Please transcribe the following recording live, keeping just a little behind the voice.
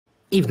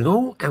Evening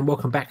all, and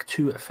welcome back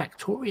to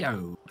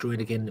Factorio. Joined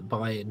again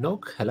by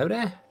Nog. Hello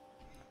there.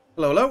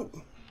 Hello, hello.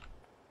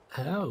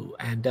 Hello,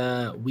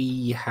 and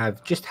we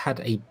have just had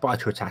a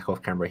biter attack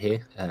off camera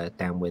here,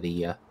 down where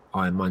the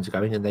iron mines are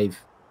going, and they've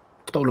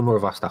stolen more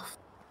of our stuff.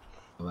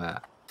 So,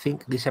 I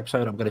think this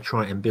episode I'm going to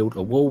try and build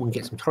a wall and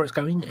get some turrets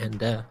going,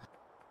 and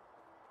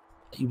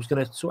he was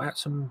going to sort out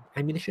some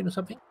ammunition or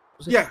something.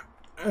 Was it? Yeah,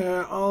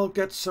 I'll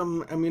get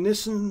some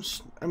ammunition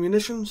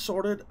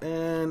sorted,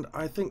 and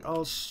I think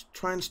I'll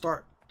try and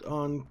start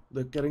on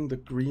getting the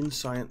green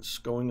science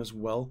going as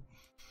well,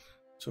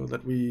 so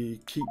that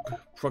we keep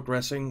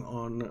progressing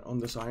on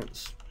the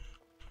science.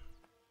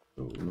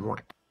 So,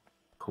 Right.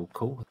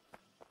 Cool.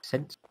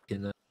 Sense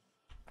in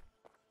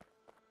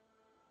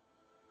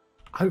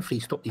hopefully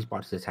stop these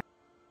biters attacks.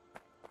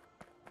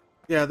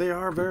 yeah, they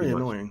are very nice.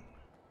 annoying.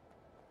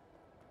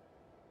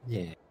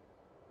 Yeah.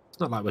 It's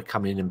not like we're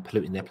coming in and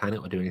polluting their planet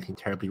or doing anything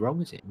terribly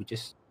wrong, is it? We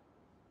just...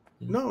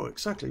 No,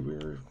 exactly.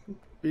 We're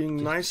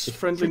being nice, just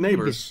friendly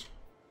neighbors.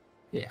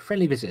 Yeah,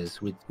 friendly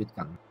visitors with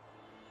guns.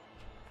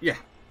 Yeah.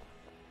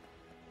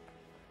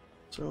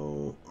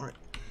 So, alright.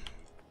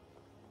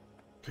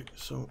 Okay,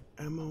 so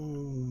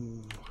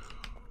ammo.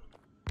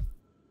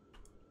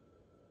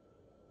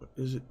 What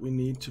is it we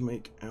need to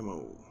make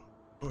ammo?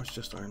 Oh, it's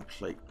just iron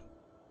plate.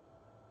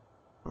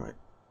 Alright.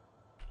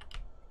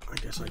 I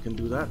guess I can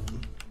do that.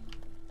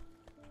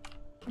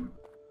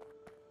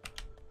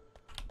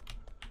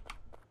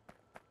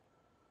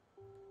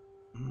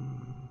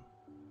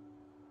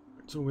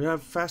 So we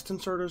have fast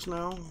inserters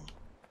now,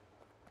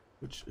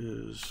 which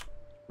is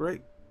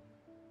great.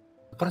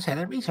 I've got to say,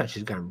 that research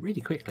is going really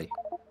quickly.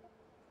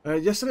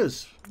 Yes, it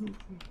is.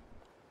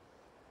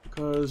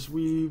 Because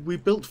we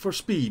built for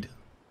speed.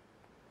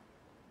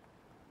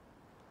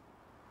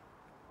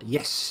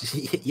 Yes,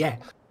 yeah.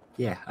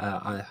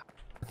 I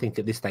think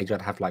at this stage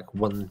I'd have like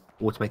one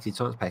automated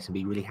science place and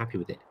be really happy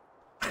with it.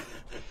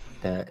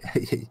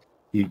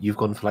 You've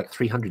gone for like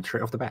 300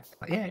 straight off the bat.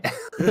 Like, yeah.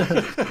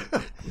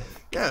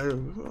 Yeah,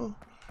 well,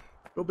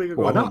 go big or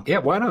go Why not? home. Yeah,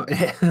 why not?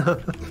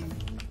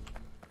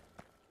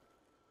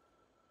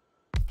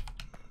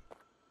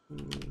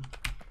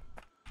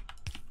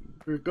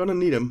 We're gonna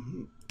need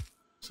them.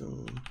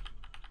 So...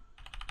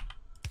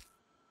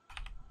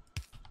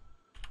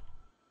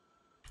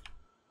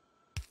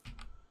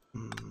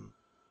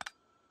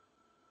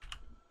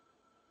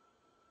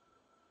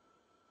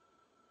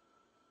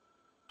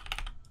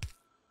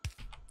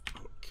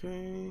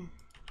 Okay.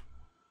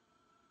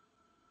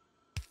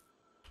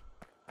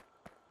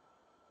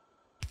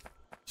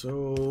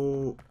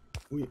 So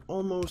we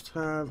almost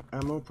have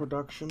ammo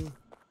production.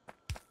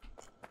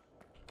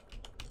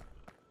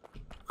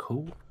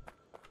 Cool.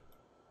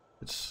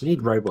 We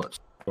need robots,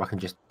 so I can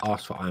just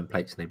ask for iron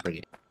plates and they bring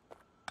it.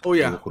 Oh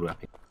yeah. Walk all the way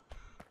up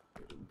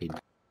in.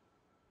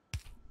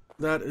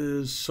 That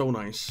is so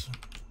nice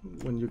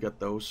when you get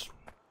those.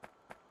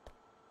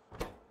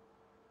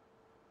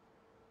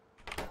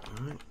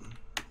 Alright.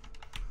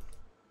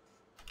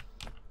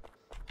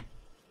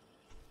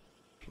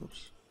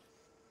 Oops.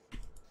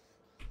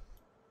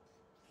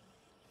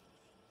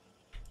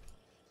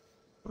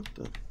 What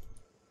the?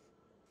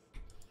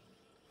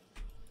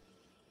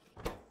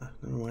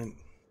 Never mind.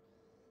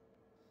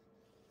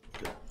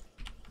 Okay.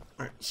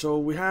 Alright, so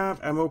we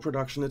have ammo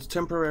production. It's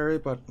temporary,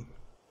 but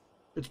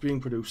it's being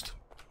produced.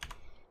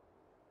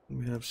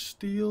 We have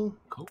steel.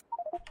 Cool.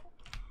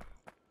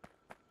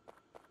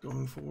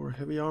 Going for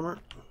heavy armor.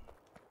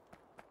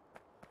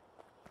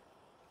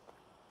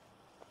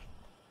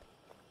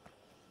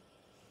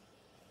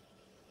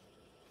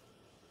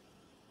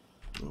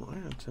 Oh, I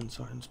have 10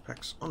 science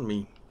packs on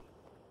me.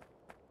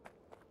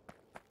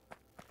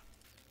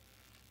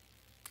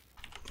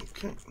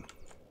 Okay.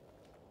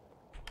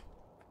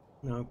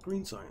 Now,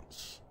 green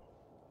science.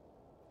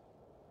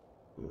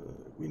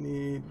 We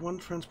need one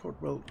transport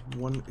belt,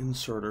 one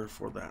inserter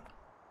for that.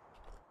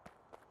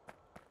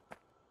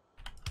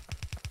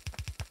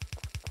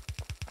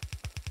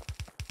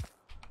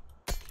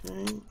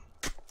 Okay.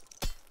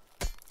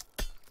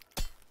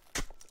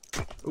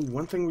 Oh,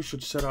 one thing we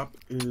should set up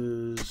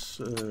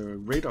is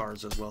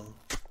radars as well.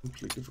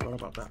 Completely forgot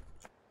about that.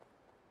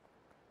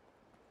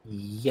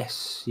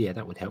 Yes, yeah,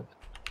 that would help.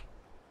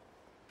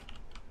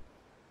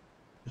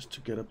 Just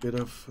to get a bit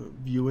of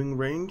viewing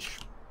range.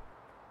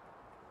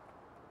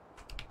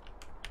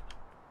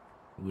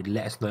 It would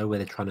let us know where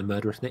they're trying to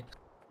murder us next.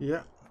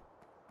 Yeah.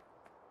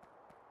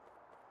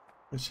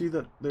 I see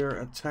that they're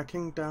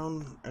attacking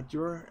down at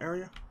your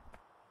area.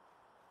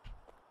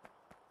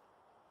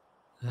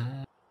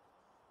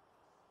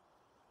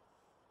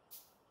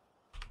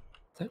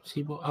 Don't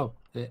see what. Oh,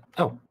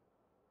 oh.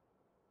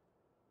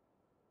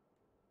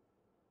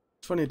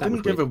 It's funny, it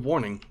didn't give a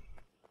warning.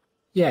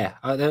 Yeah,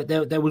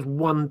 there was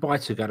one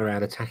biter going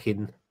around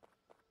attacking.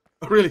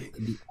 Oh, really?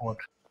 The odd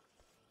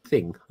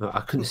thing. I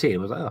couldn't see him.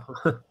 I was like,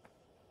 oh.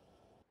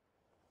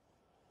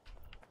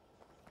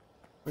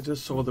 I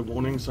just saw the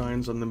warning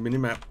signs on the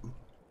minimap.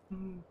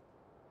 I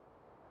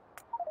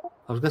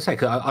was going to say,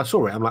 because I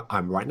saw it. I'm like,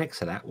 I'm right next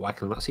to that. Why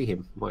can I not see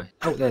him? Why?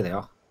 Oh, there they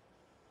are.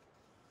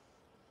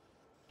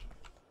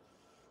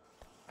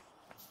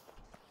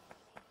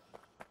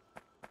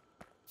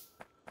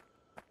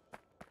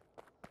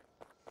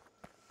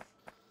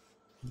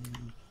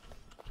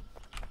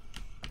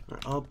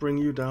 I'll bring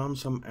you down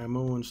some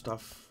ammo and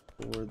stuff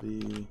for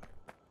the...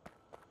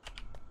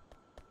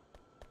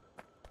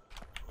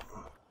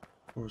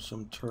 or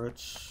some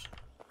turrets.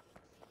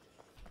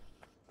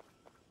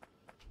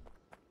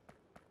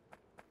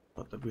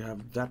 Not that we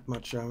have that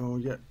much ammo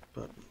yet,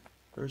 but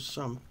there's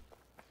some.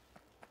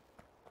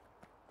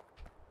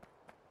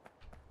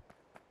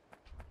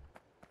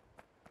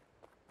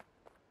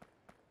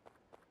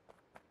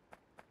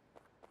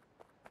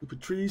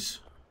 Stupid trees.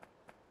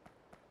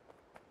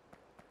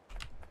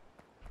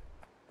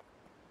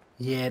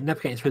 Yeah,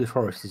 navigating through the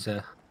forest is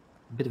a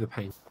bit of a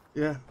pain.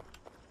 Yeah.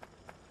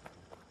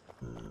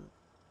 Let's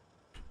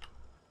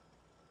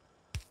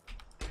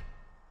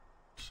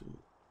see.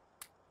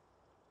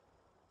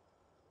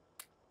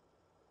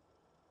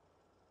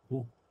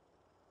 Ooh,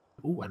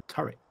 ooh, and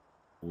turret.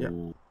 Ooh. Yeah.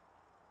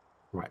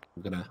 Right,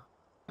 I'm gonna.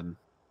 I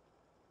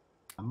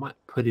might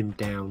put him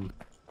down.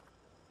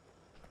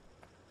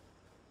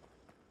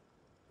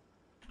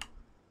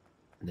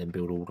 And then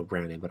build all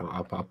around him, but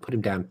I'll put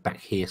him down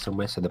back here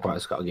somewhere, so the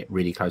biter's got to get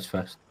really close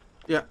first.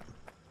 Yeah.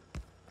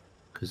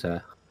 Because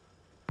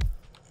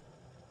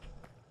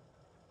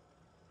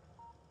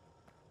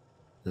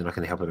then I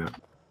can help him out.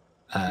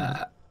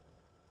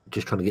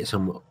 Just trying to get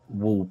some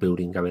wall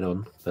building going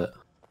on, but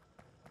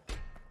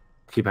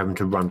keep having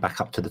to run back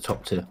up to the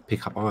top to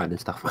pick up iron and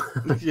stuff.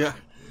 Yeah.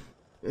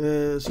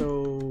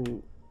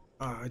 So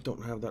I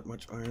don't have that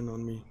much iron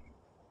on me.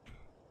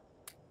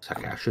 It's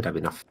okay, I should have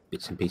enough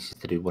bits and pieces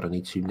to do what I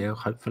need to now,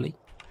 hopefully.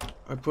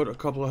 I put a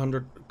couple of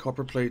 100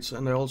 copper plates,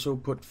 and I also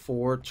put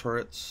 4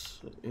 turrets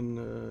in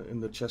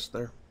the chest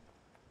there.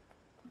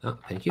 Oh,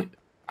 thank you.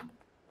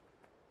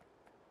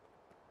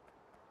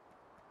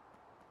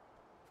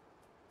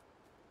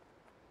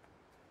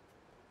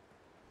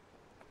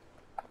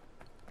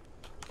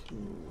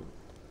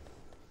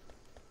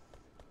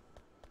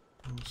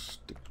 I'll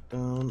stick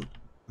down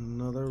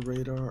another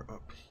radar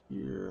up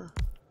here.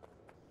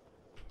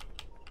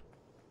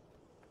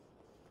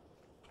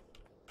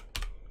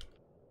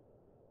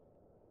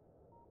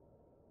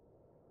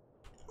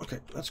 Okay,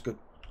 that's good.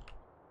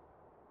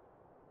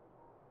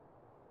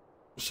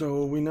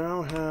 So we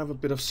now have a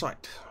bit of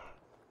sight.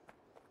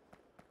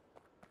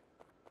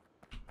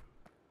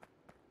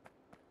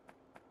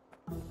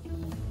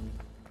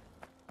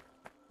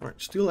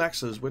 Alright, steel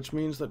axes, which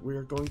means that we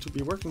are going to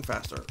be working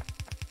faster.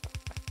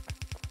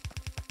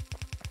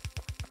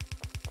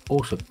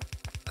 Awesome.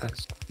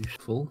 That's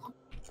useful.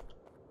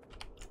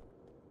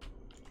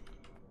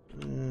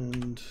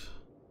 And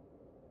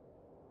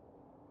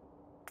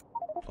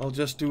I'll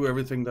just do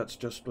everything that's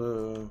just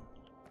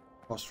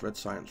plus red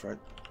science, right?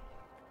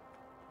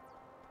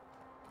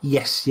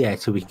 Yes, yeah,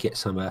 till we can get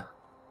some... So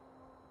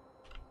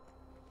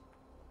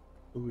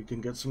we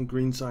can get some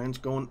green science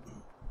going.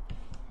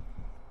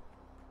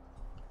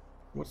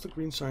 What's the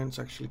green science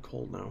actually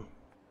called now?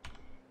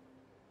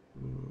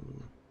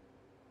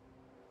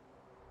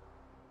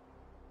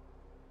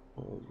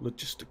 Oh,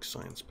 logistics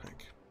science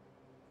pack.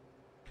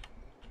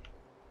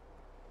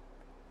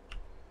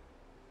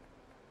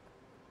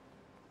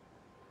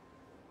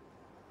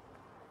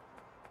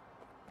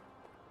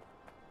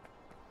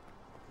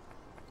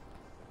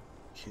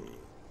 Okay.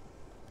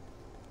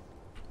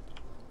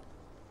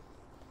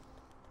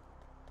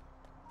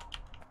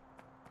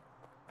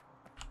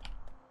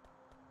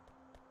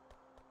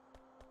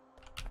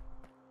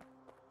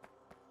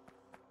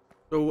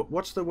 So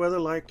what's the weather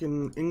like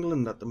in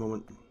England at the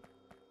moment?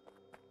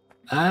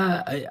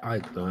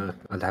 I'd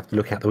have to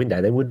look out the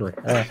window then, wouldn't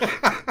I?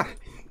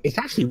 It's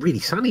actually really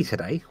sunny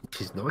today,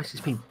 which is nice.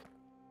 It's been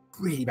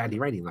really badly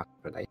raining last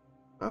day.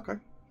 Okay.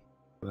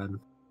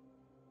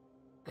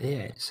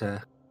 Yeah,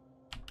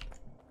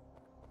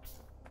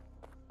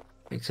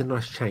 it's a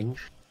nice change.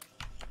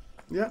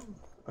 Yeah,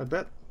 I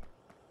bet.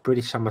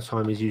 British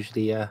summertime is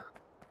usually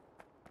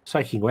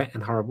soaking wet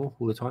and horrible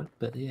all the time,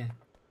 but yeah.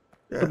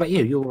 What about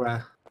you?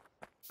 You're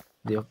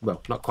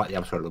well, not quite the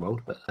other side of the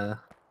world, but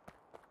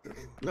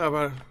No,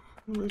 but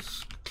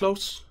it's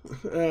close.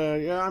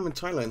 Yeah, I'm in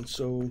Thailand,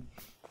 so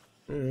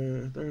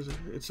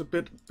it's a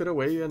bit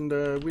away, and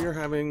we are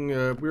having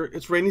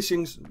it's rainy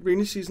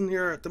season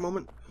here at the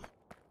moment.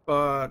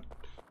 But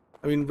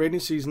I mean, rainy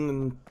season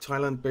in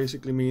Thailand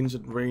basically means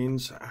it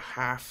rains a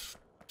half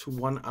to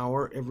 1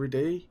 hour every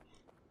day.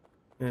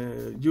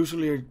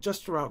 Usually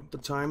just around the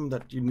time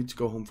that you need to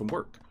go home from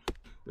work,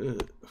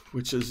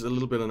 which is a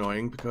little bit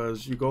annoying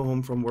because you go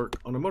home from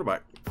work on a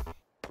motorbike.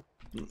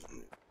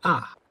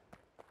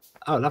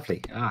 Oh,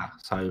 lovely.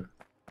 So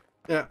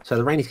yeah. So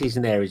the rainy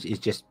season there is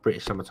just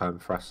British summertime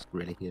for us,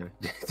 really. You know.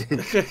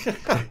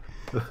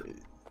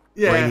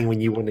 Yeah. Raining when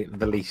you want it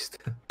the least.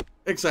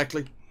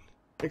 Exactly.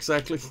 But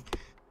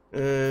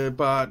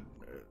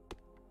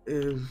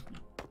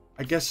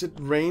I guess it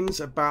rains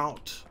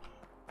about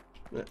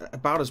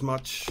as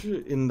much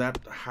in that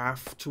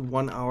half to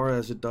 1 hour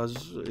as it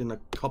does in a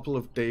couple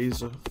of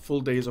days,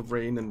 full days of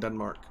rain in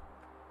Denmark.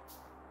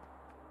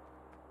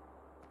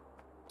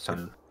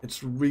 So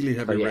it's really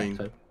heavy rain.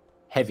 So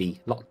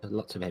heavy,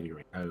 lots of heavy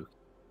rain. Oh.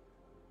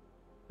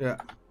 Yeah.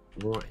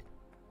 Right.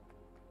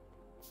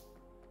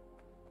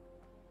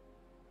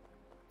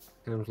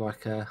 Sounds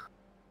like a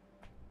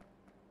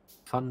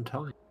fun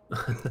time.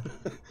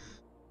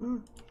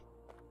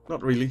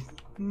 Not really.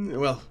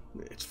 Well,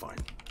 it's fine.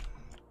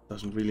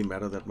 Doesn't really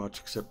matter that much,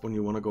 except when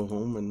you want to go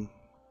home and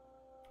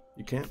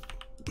you can't.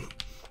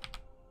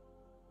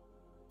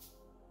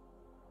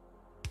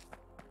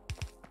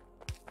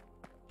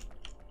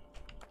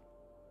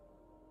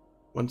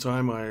 One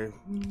time I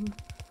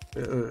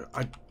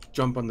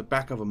jump on the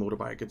back of a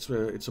motorbike. It's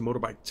a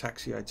motorbike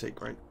taxi I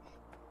take, right?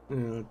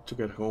 To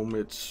get home.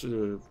 It's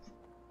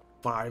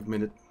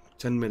 5-minute,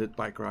 10-minute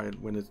bike ride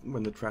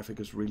when the traffic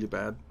is really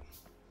bad.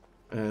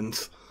 And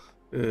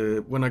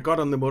when I got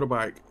on the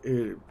motorbike,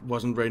 it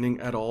wasn't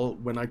raining at all.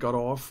 When I got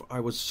off, I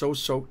was so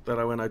soaked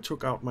that when I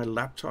took out my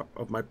laptop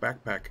of my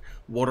backpack,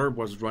 water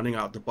was running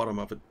out the bottom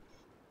of it.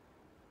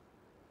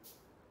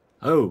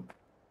 Oh,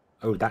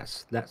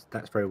 that's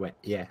very wet.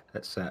 Yeah,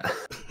 that's. Yeah,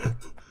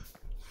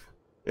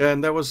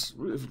 and that was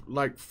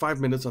like 5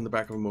 minutes on the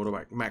back of a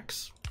motorbike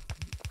max.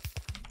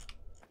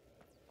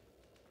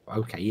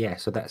 Okay, yeah.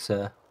 So that's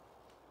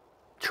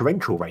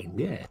torrential rain.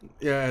 Yeah.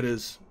 Yeah, it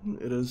is.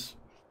 It is.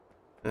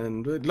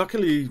 And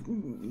luckily,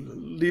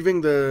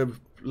 leaving the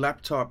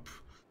laptop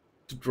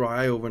to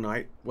dry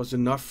overnight was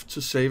enough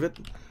to save it,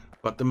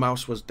 but the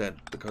mouse was dead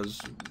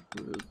because,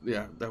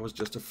 yeah, that was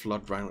just a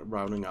flood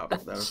rounding out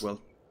of that as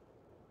well.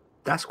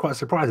 That's quite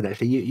surprising,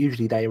 actually.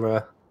 Usually they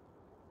are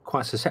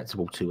quite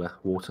susceptible to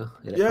water.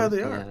 Yeah,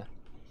 they are.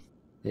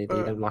 They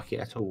don't like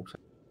it at all. So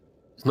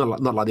it's not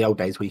like the old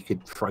days where you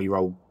could throw your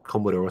old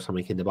Commodore or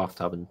something in the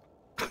bathtub and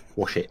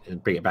wash it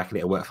and bring it back and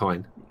it'll work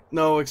fine.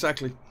 No,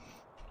 exactly.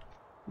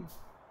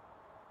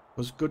 It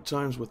was good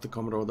times with the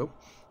Commodore, though.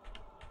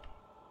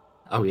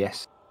 Oh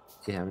yes,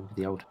 yeah, I remember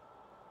the old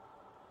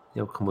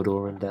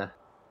Commodore, and I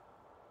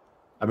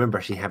remember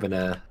actually having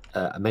a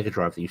Mega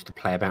Drive that used to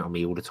play about on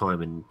me all the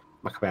time and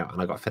muck about,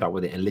 and I got fed up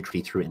with it and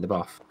literally threw it in the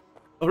bath.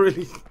 Oh,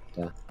 really?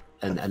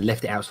 And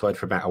left it outside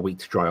for about a week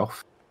to dry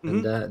off,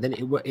 and then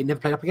it never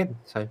played up again.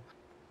 So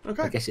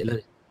okay, I guess it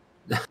learned.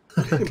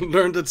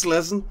 Learned its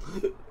lesson.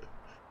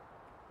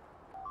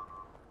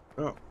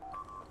 Oh,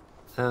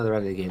 they're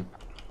at it again.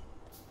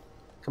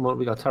 Come on,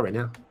 we got a turret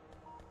now.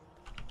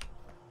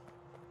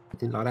 You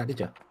didn't like that,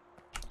 did you?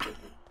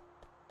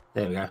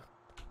 There we go.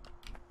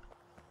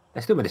 I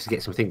still managed to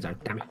get some things though.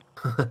 Damn it.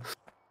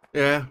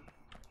 yeah.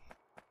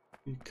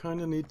 You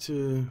kind of need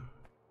to.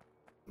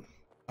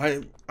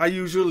 I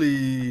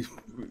usually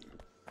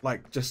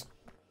like just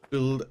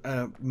build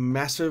a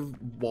massive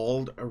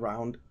wall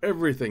around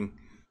everything,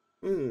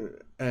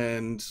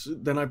 and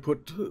then I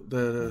put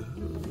the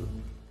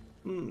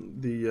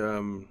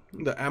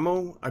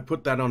ammo. I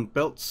put that on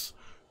belts,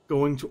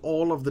 going to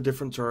all of the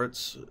different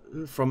turrets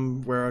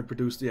from where I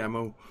produce the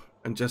ammo,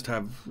 and just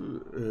have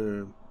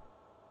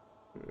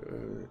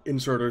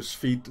inserters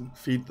feed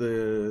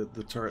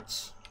the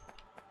turrets.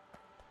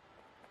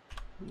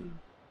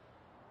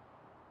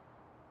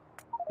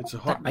 It's a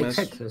hot that makes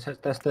mess. sense.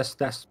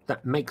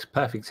 That makes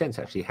perfect sense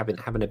actually.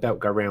 Having a belt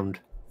go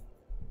around,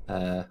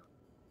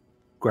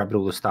 grabbing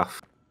all the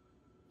stuff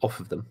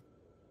off of them.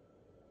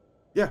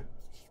 Yeah.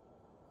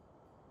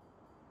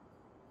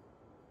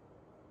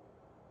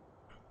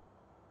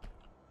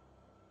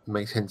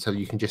 Makes sense. So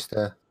you can just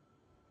go,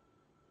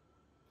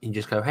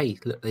 hey,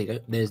 look, there you go.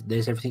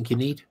 There's everything you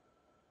need.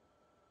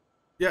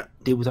 Yeah.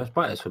 Deal with those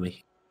biters for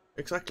me.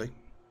 Exactly.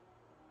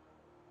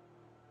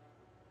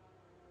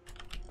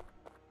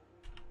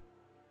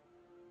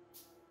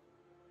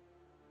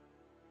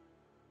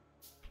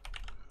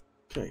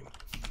 Okay.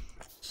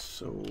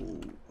 So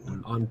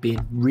I'm being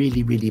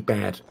really, really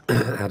bad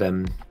at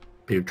trying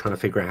to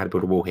figure out how to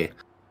build a wall here,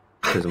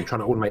 because I'm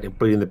trying to automate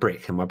building the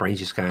brick, and my brain's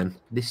just going,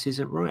 this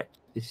isn't right.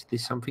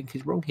 This something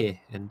is wrong here,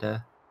 and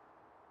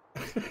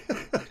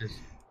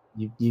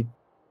you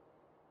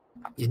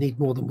need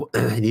more than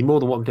you need more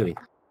than what I'm doing.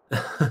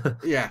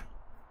 yeah.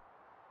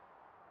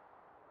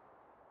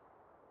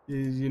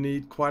 You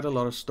need quite a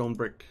lot of stone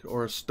brick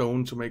or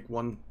stone to make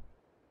one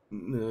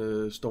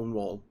stone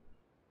wall.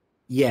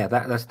 Yeah,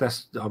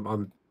 that's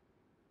I'm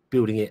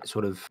building it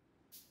sort of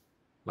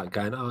like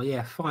going, oh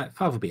yeah, five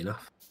will be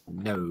enough.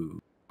 No,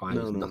 five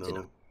is not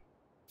enough.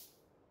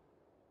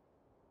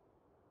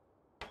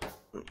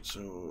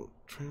 So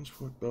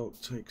transport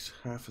belt takes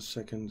half a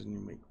second, and you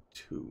make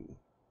 2.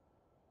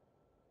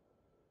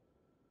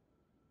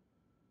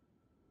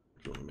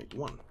 You only make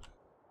 1.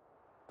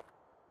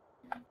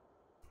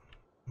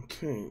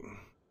 Okay.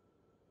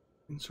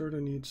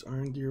 Inserter needs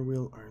iron gear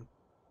wheel. Iron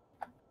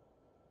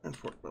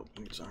transport belt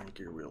needs iron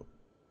gear wheel.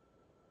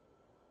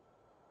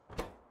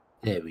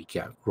 There we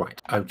go.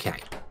 Right. Okay.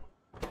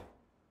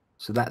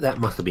 So that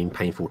must have been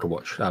painful to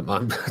watch.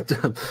 Wow.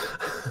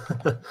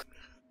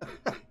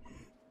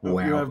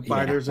 You have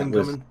biters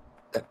incoming.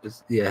 That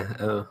was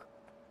yeah.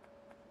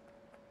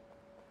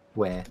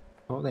 Where?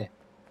 Oh, there.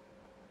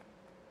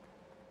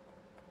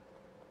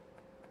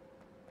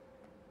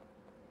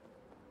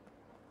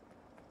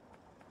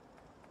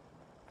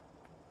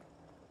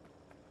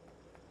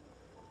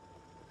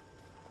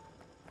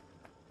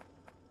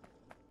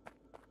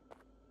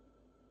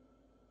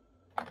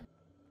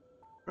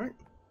 Right.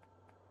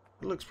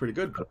 looks pretty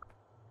good.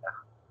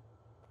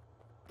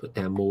 Put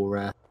down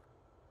more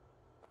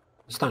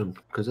stone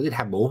because I did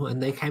have more,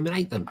 and they came and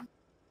ate them.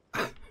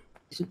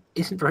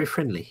 Isn't very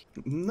friendly.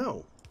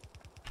 No.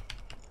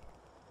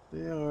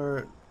 They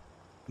are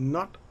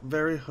not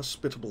very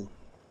hospitable.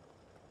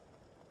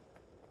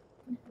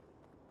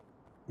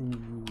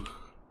 Ooh.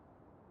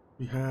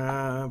 We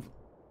have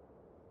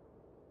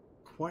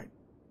quite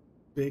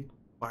big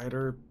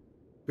biter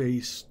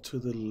base to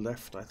the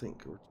left, I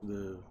think, or to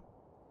the,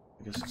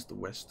 I guess it's the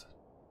west.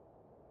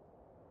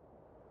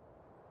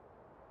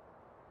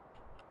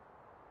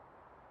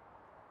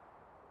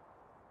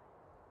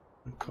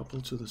 A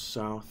couple to the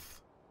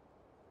south.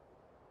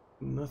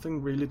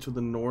 Nothing really to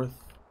the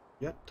north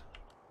yet.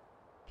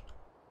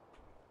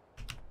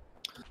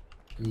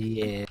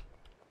 Yeah.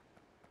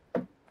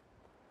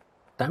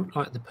 Don't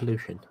like the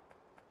pollution.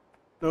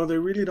 No, they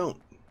really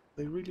don't.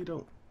 They really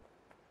don't.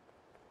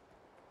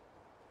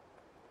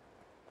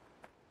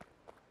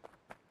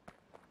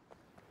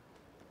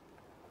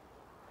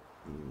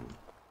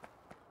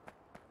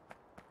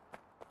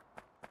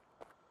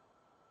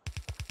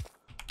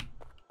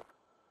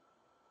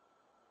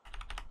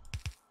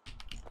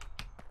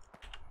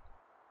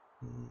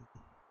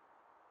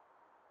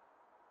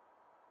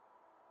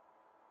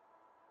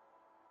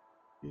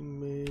 Being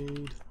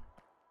made.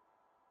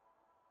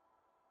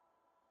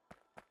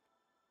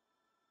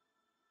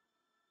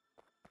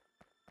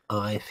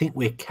 I think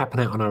we're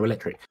capping out on our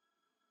electric.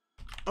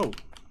 Oh,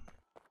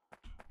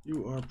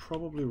 you are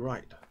probably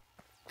right.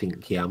 I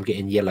think, yeah, I'm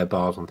getting yellow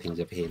bars on things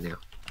over here now.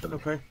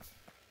 Okay.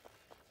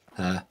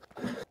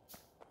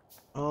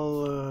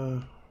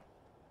 I'll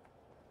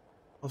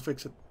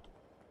fix it.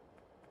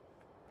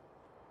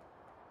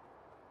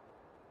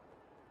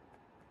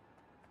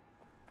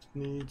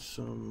 Need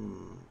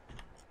some.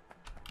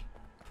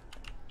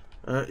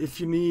 If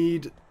you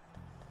need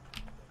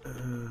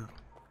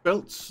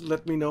belts,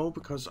 let me know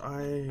because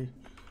I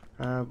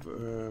have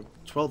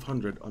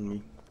 1200 on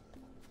me.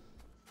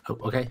 Oh,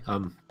 okay.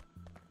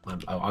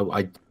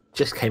 I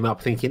just came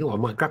up thinking, oh, I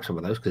might grab some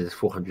of those because there's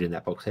 400 in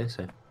that box there.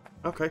 So.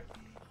 Okay.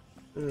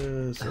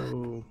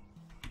 So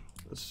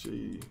let's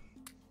see.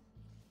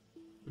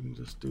 We can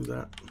just do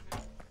that.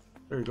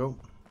 There you go.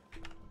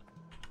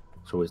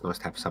 It's always nice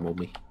to have some on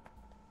me.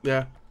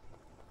 Yeah.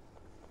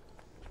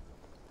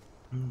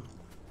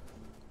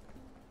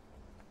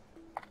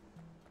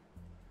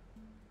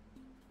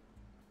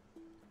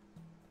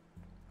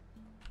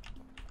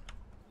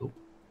 Oh.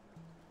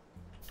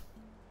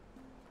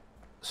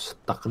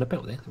 Stuck on a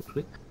belt there. That was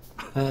quick.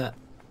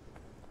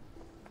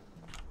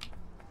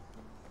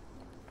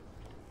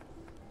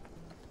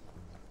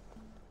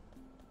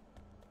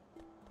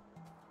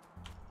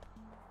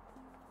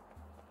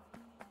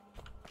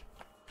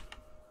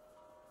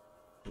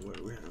 What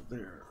do we have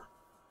there?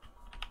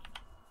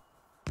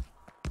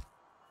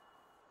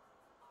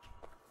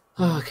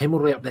 Oh, I came all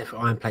the way up there for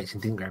iron plates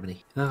and didn't grab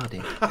any. Oh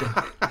dear.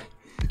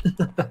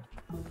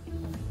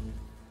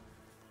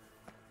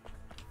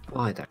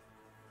 I don't.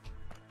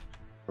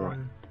 Right.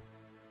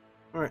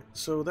 Alright,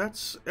 so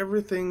that's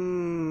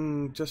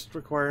everything just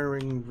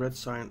requiring red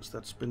science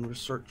that's been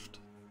researched.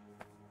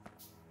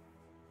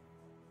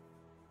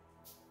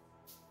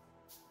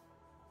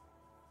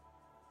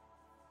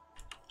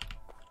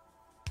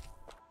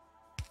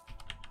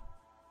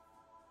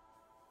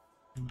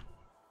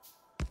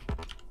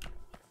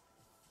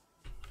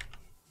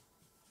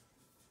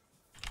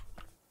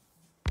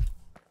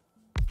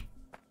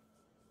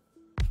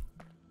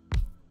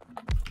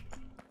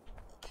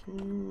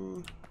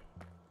 Okay.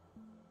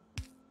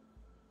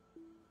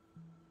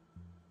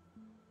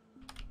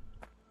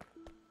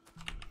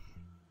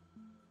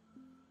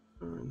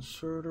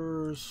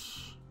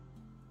 Inserters.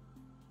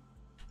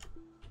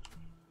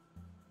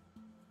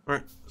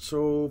 Alright,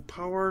 so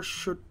power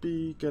should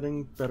be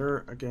getting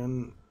better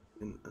again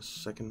in a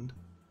second.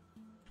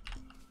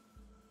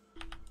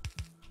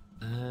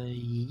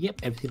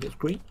 Yep, everything looks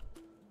green.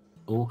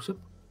 Awesome.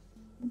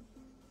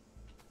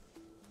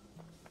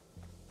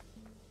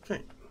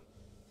 Okay.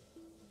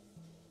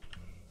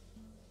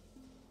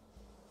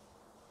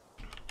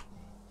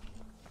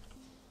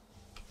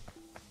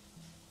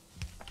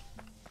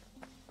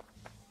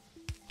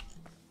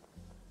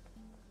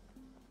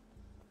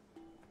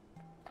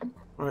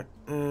 Alright,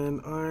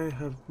 and I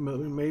have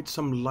made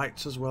some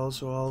lights as well,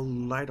 so I'll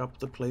light up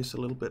the place a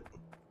little bit.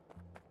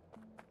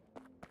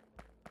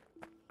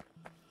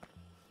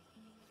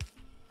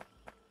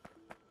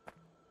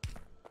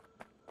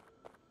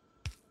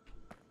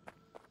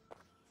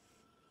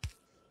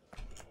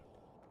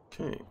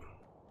 Okay.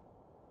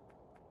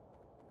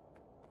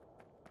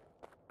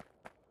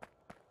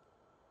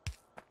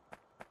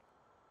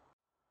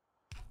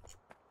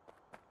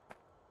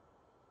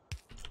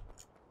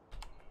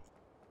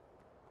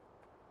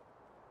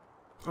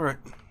 Alright.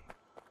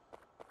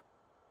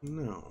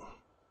 Now,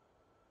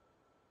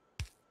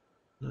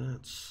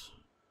 let's...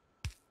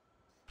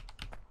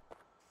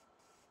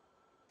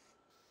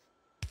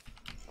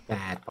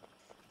 Bad.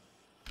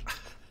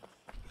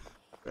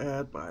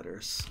 Bad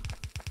biters.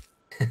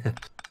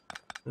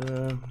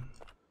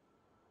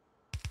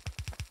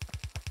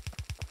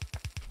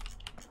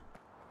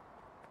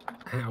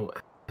 How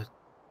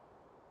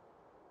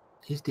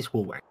is this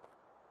wall?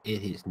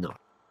 It is not.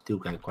 Still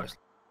going quite slow.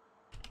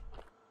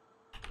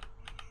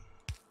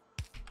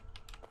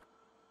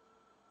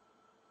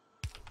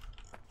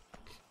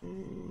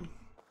 Okay.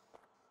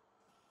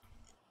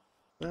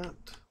 That.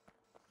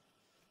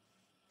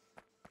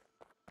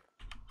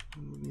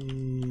 We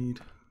need.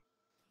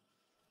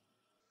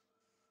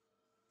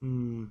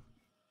 All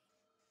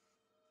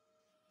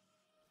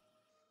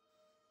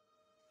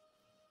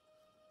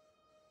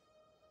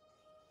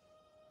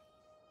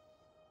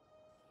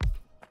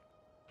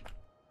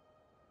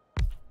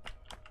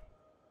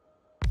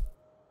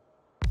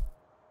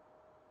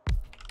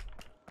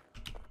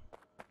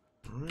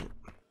right.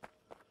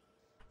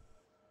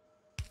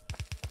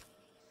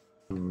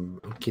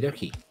 Okie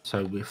dokie.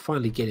 So we're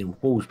finally getting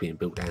walls being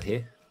built down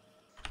here.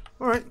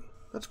 All right.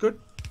 That's good.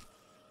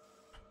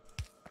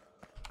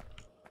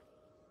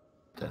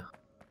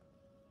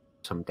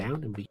 Some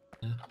down, and we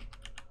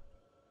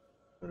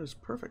That is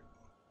perfect.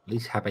 at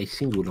least have a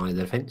single line of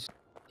defense.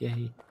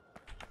 Yay!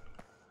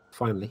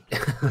 Finally.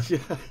 Yeah.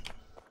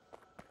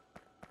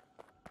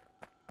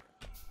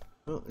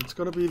 Well, it's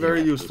going to be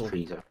very useful.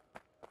 Trees are...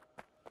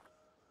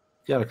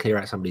 You gotta clear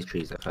out some of these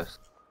trees at first.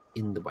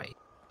 In the way.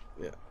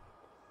 Yeah.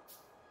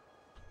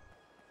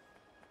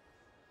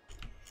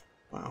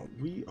 Wow,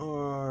 we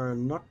are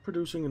not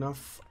producing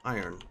enough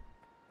iron.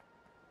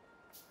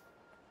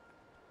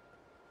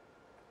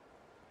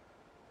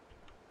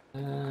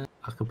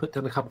 I can put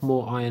down a couple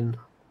more iron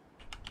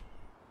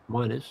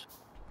miners.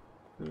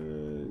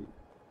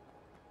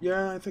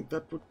 Yeah, I think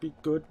that would be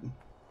good.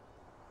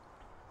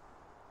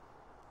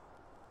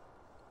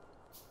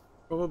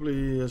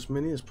 Probably as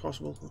many as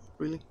possible,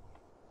 really.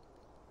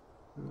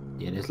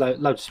 Yeah, there's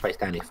loads of space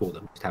down here for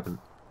them. Just haven't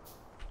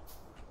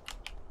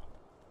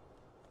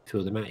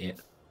filled them out yet.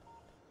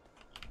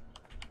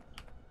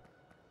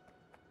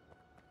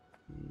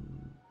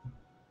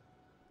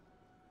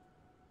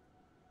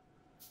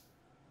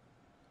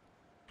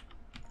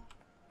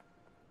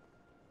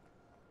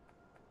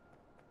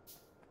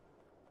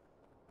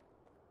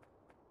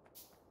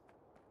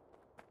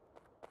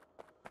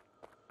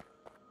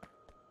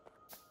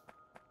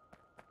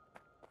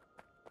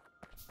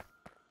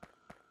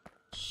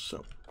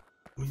 So,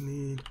 we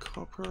need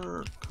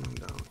copper coming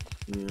down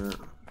here.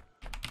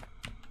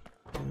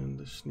 And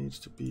this needs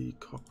to be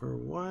copper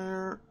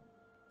wire,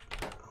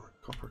 or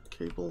copper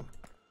cable.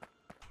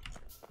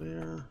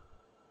 There.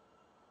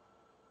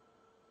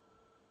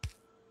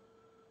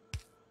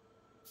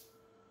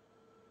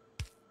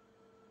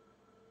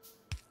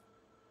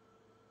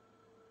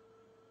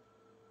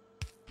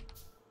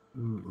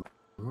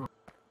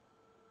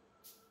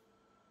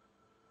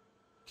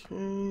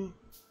 Okay.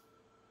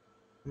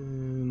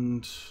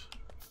 And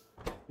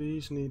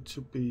these need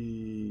to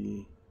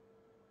be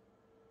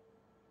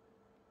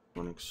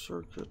electronic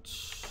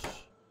circuits.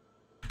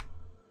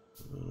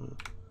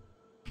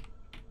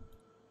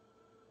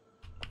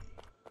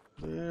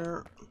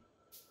 There.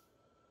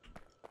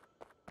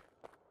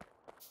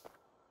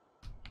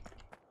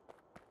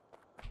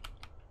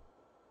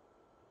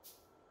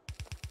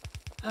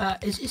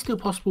 Is it still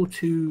possible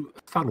to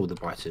funnel the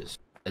biters?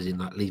 As in,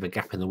 like, leave a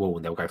gap in the wall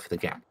and they'll go for the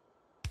gap?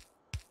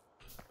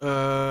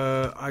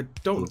 I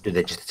don't. Or do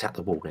they just attack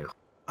the wall now?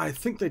 I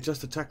think they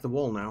just attack the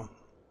wall now.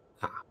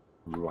 Ah,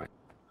 right.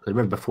 I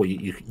remember before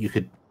you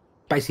could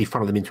basically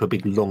funnel them into a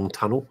big long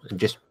tunnel and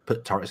just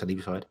put turrets on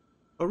either side.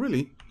 Oh,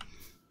 really?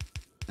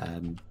 I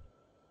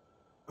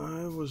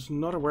was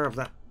not aware of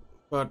that,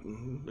 but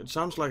it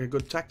sounds like a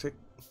good tactic.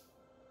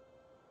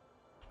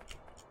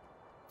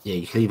 Yeah,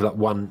 you can leave like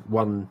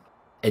one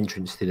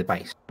entrance to the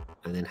base,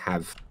 and then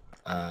have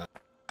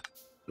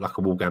like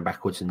a wall going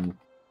backwards and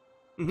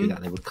do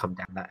that. They would come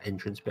down that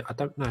entrance bit. I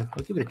don't know.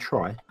 I'll give it a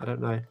try. I don't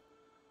know.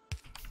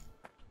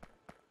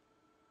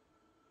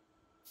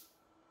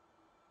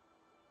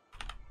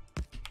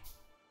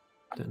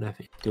 Don't know if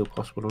it's still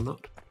possible or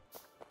not.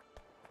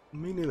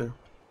 Me neither.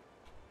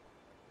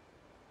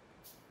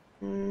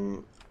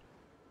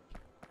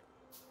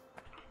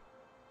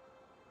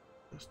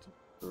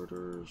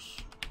 Orders.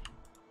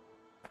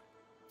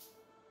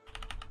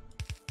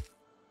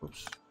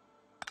 Whoops.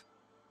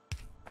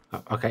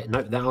 Oh, okay,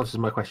 no, that answers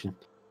my question.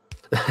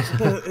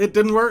 It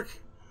didn't work?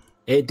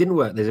 It didn't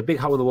work. There's a big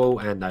hole in the wall,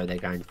 and no, they're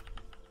going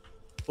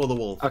for the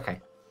wall.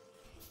 Okay.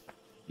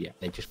 Yeah,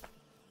 they just.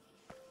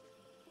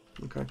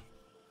 Okay.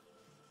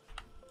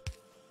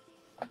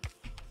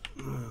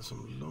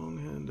 Some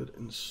long-handed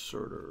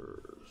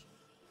inserters.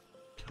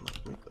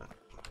 Cannot make that.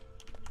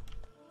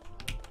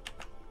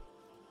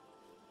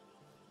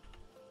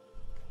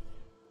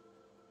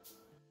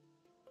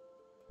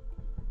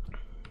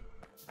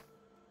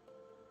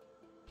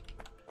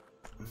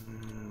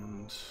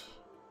 And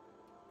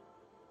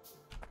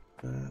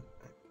that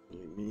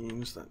actually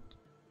means that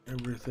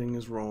everything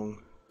is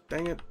wrong.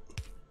 Dang it.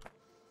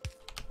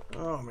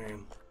 Oh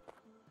man.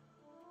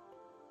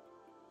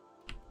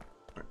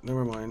 Alright,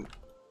 never mind.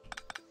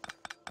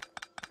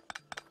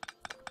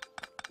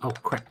 Oh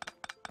crap.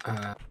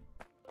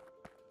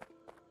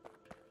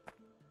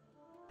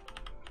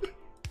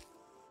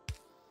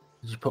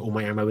 Just put all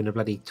my ammo in a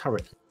bloody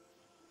turret.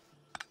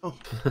 Oh.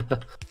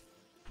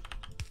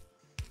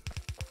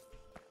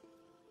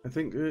 I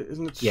think,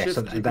 isn't it Yeah, shift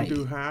so you can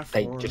do half?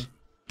 They or... just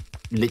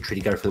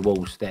literally go for the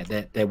walls.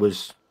 There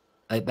was...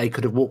 They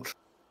could have walked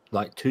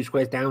like 2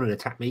 squares down and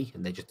attacked me,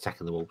 and they're just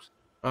attacking the walls.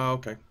 Oh,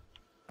 okay.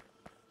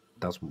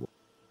 Doesn't work.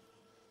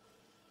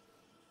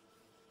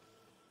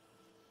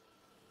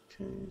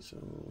 Okay, so...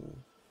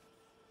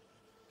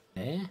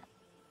 There.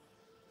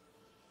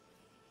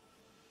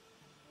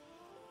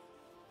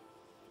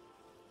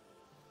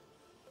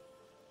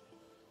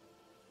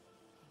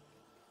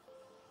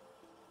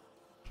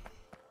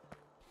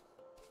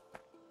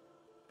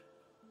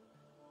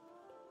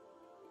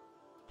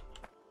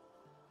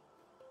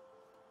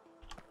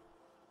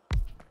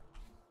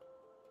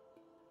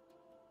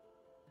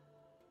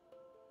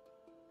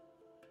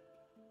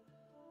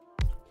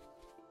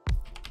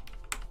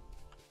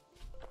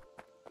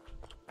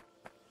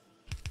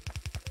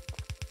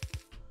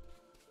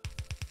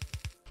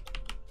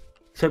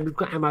 So we've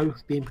got ammo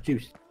being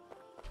produced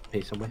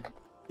here somewhere.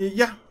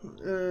 Yeah,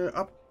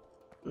 up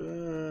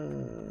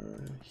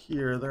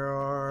here there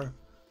are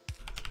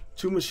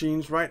 2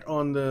 machines right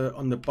on the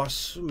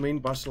main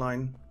bus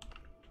line,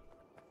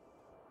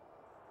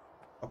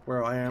 up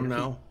where I am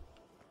now.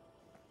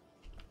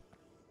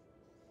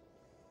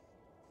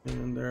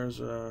 And there's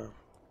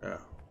yeah,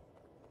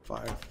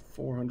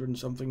 400 and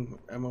something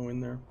ammo in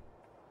there.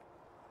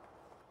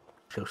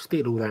 So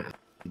steal all that.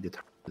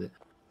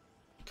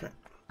 Okay.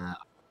 I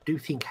do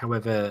think,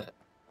 however,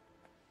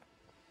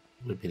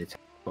 we've been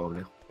attacked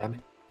now. Damn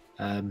it.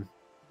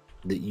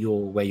 That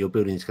where you're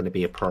building is going to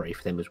be a priority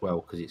for them as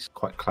well because it's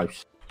quite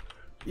close.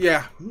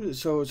 Yeah.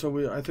 So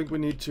I think we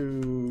need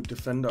to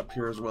defend up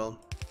here as well.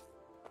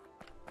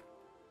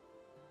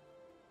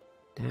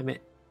 Damn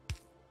it.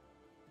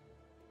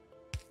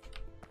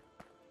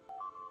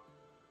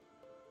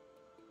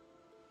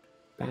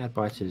 Bad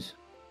biters.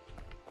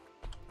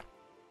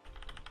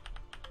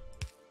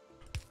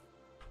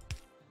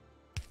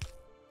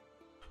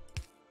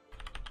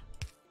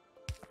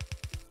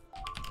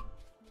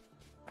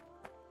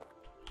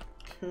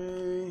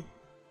 Okay.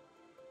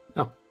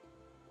 Oh.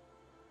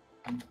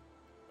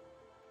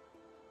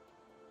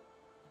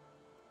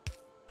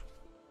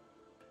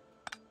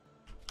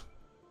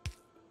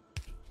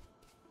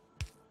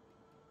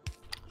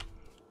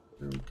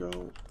 There we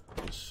go.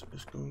 This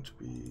is going to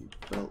be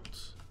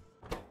belt.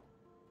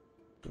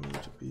 Going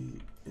to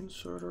be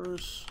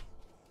inserters.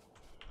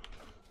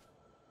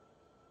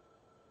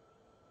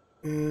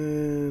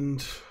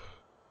 And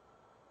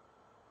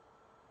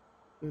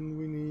then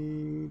we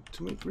need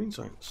to make green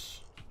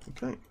signs.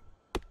 Okay.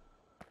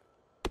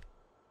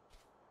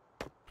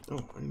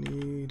 Oh, I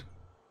need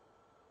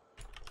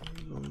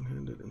a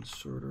long-handed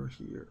inserter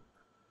here.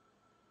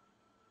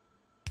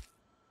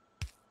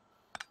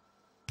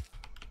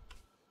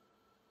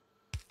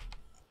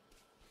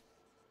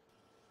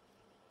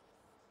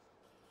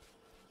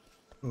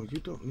 Oh, you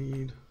don't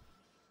need...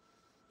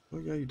 Oh,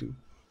 yeah, you do.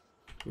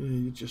 Yeah,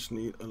 you just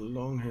need a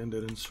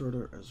long-handed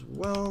inserter as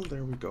well.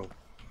 There we go. All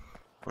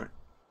right.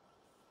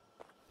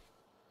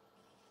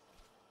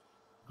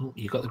 Oh,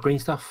 you got the green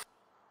stuff?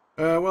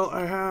 Well,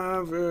 I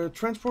have a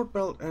transport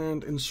belt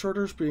and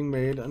inserters being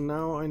made, and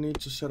now I need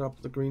to set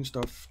up the green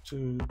stuff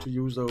to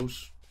use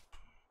those.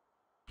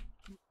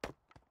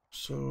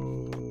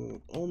 So,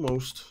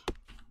 almost.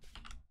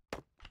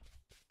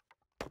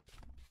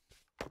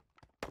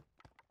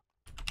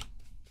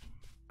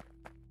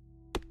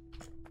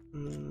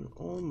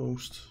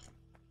 Almost.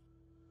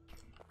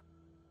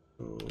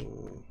 So,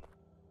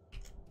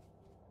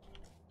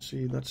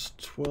 see, that's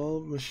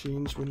 12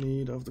 machines we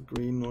need of the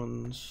green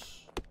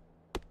ones.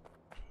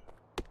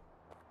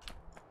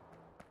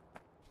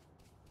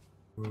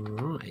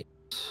 Right.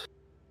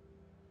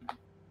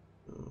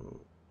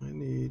 So, I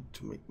need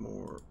to make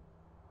more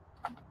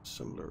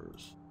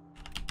assemblers.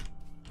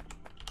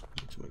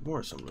 I need to make more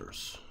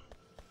assemblers.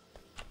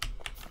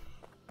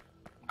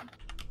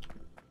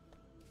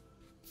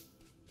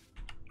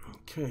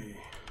 Okay.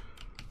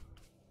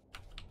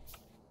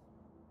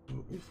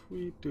 So if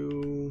we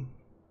do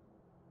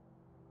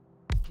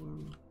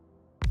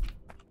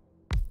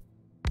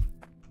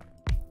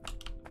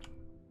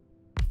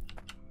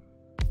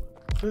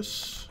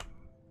this,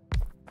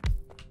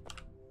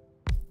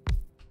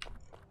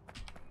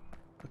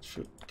 that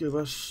should give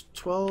us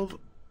 12,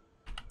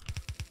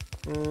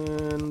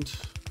 and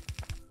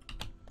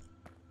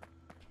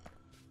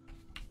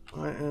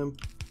I am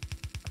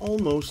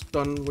almost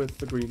done with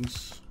the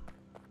greens.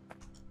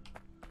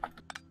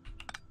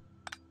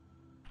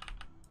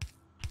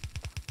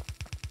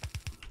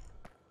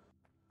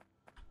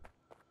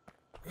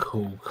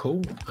 Cool,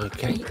 cool.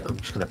 Okay, I'm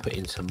just going to put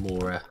in some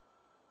more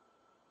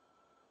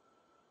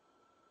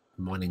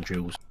mining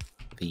drills.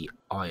 The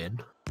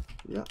iron.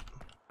 Yeah.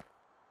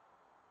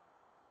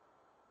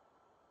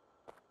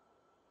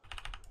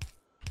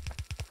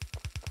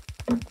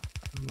 We'll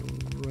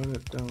run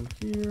it down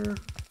here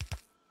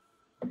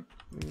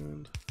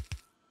and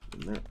in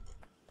there.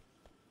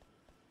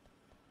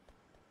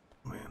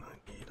 Man,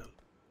 I need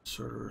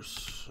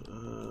inserters.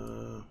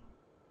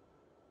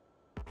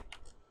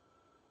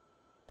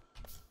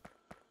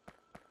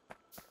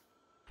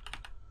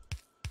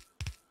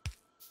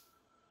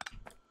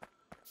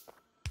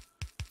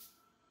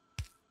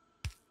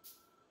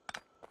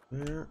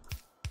 There.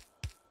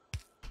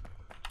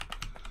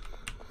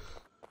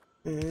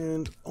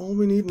 And all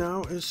we need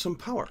now is some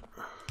power.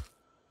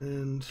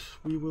 And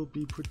we will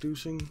be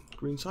producing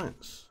green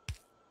science.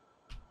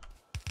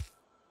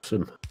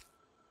 Awesome.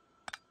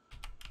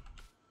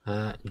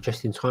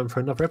 Just in time for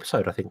another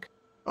episode, I think.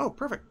 Oh,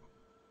 perfect.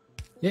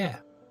 Yeah.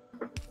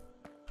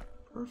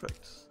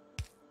 Perfect.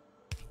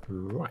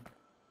 Right.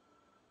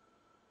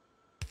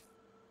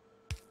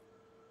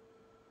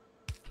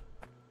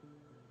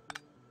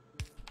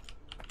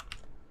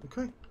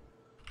 Okay.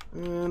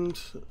 And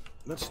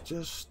let's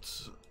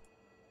just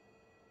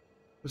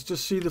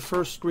see the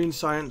first green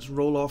science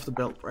roll off the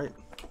belt, right?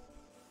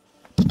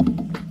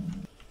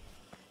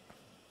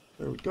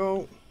 There we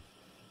go.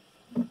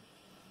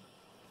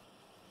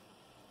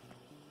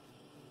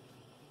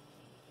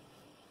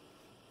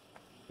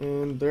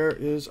 And there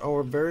is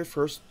our very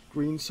first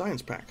green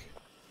science pack.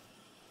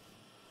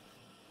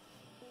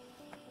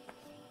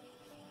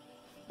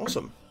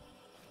 Awesome.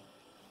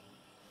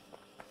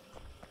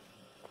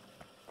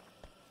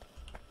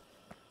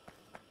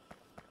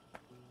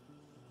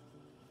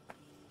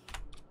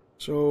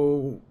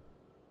 So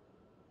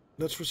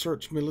let's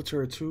research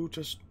military 2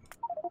 just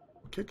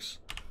for kicks,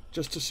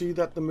 just to see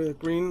that the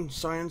green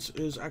science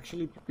is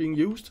actually being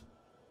used.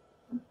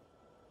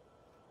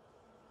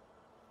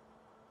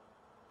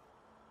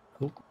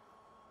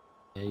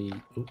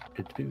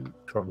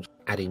 From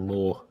adding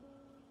more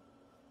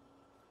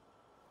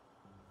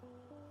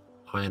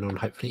iron on,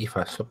 hopefully, if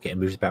I stop getting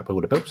moved about by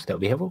all the belts, that'll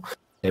be helpful.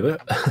 There we go.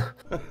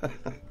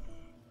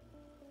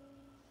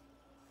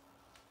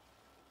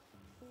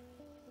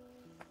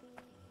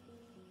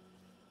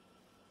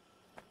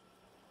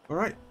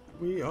 Alright,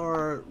 we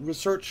are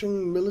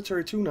researching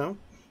military 2 now.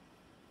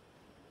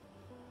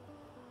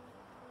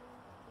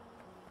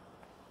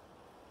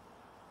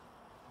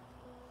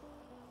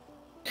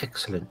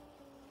 Excellent.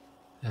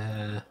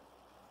 There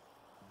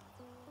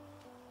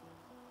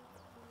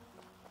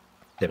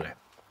we go.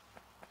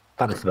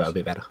 Balanced about a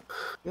bit better.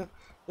 Yeah.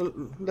 Well,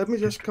 let me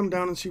just come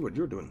down and see what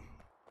you're doing.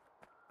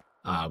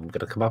 I'm going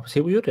to come up and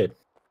see what you're doing.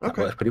 That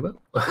Okay. works pretty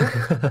well.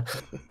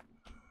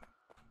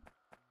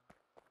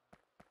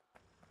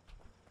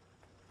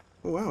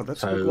 Oh, wow, that's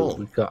so a good wall.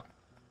 we've got...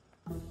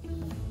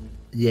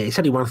 Yeah, it's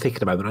only one thick at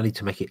the moment. I need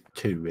to make it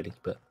 2, really.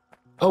 But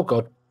oh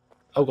god,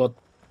 oh god,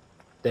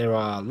 there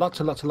are lots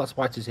and lots and lots of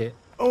biters here.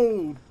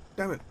 Oh,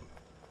 damn it!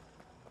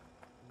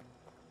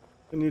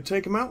 Can you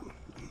take him out?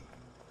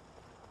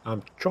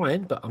 I'm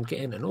trying, but I'm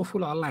getting an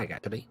awful lot of lag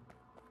actually.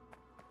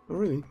 Oh,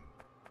 really?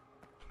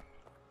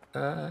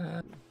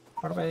 Run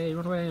away!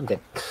 I'm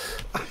dead.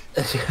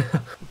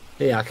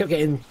 Yeah, I kept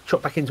getting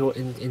chopped back into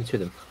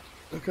them.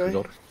 Okay.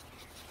 God.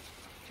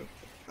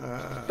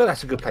 But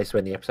that's a good place to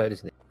end the episode,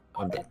 isn't it?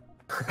 I'm dead.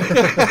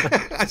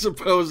 I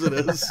suppose it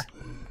is.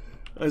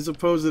 I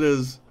suppose it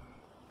is.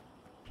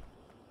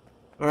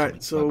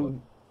 Alright, so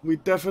we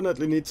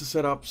definitely need to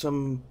set up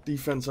some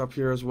defense up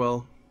here as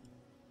well.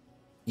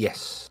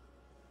 Yes.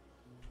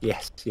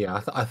 Yes,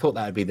 yeah, I thought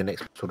that would be the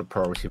next sort of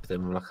priority for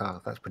them. I'm like,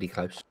 oh, that's pretty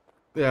close.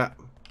 Yeah.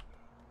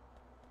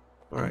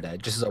 Alright.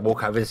 And, just as I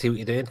walk over and see what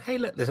you're doing, hey,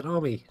 look, there's an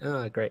army.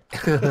 Oh, great.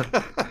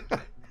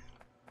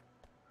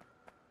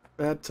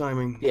 Bad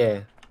timing.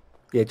 Yeah.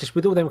 Yeah, just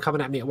with all them coming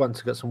at me at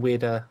once, I got some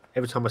weird...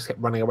 every time I kept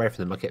running away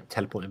from them, I kept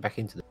teleporting back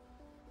into them.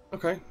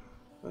 Okay,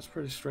 that's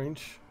pretty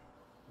strange.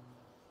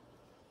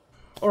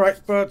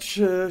 Alright, but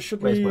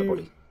should Where's we... my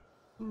body?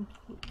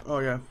 Oh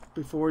yeah,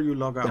 before you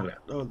log out. There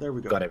Oh, there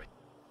we go. Got everything.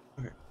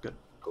 Okay, good.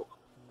 Cool.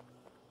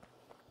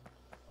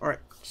 Alright,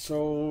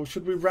 so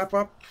should we wrap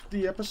up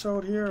the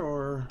episode here,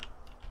 or...?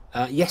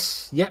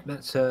 Yes, yep,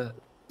 that's the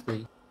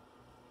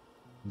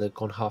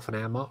gone half an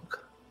hour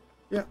mark.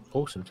 Yeah.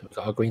 Awesome. So we've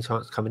got our green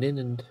science coming in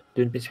and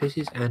doing bits and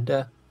pieces, and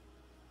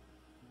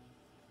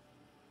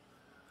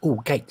oh,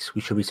 gates. We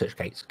should research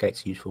gates.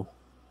 Gates are useful.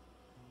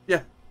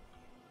 Yeah.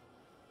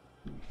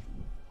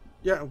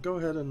 Yeah, go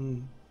ahead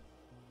and...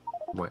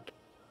 Right.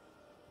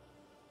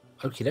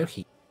 Okie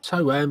dokie.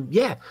 So,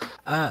 yeah,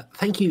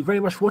 thank you very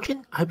much for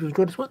watching. I hope you've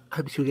enjoyed this one. I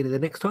hope you see you again the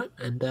next time,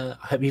 and I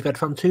hope you've had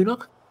fun too,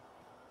 Nog.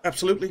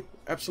 Absolutely,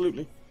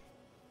 absolutely.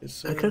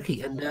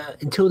 Okay, and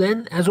until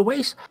then, as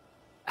always,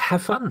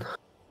 have fun.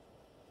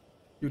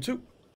 You too.